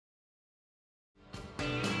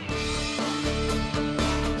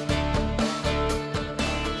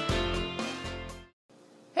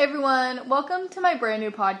Hey everyone, welcome to my brand new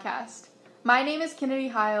podcast. My name is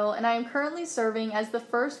Heil, and I am currently serving as the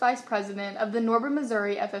first vice president of the Northern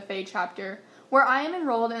Missouri FFA chapter, where I am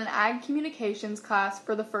enrolled in an Ag Communications class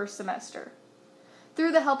for the first semester.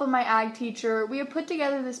 Through the help of my Ag teacher, we have put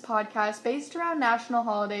together this podcast based around national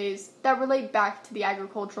holidays that relate back to the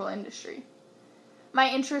agricultural industry. My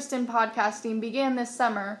interest in podcasting began this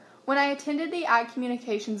summer when I attended the Ag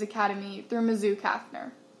Communications Academy through Mizzou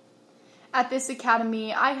Kaffner. At this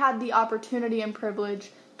academy, I had the opportunity and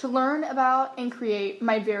privilege to learn about and create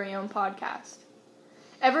my very own podcast.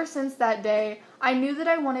 Ever since that day, I knew that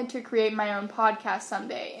I wanted to create my own podcast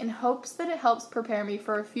someday in hopes that it helps prepare me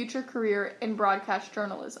for a future career in broadcast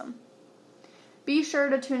journalism. Be sure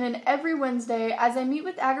to tune in every Wednesday as I meet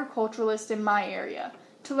with agriculturalists in my area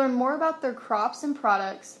to learn more about their crops and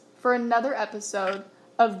products for another episode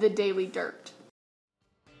of The Daily Dirt.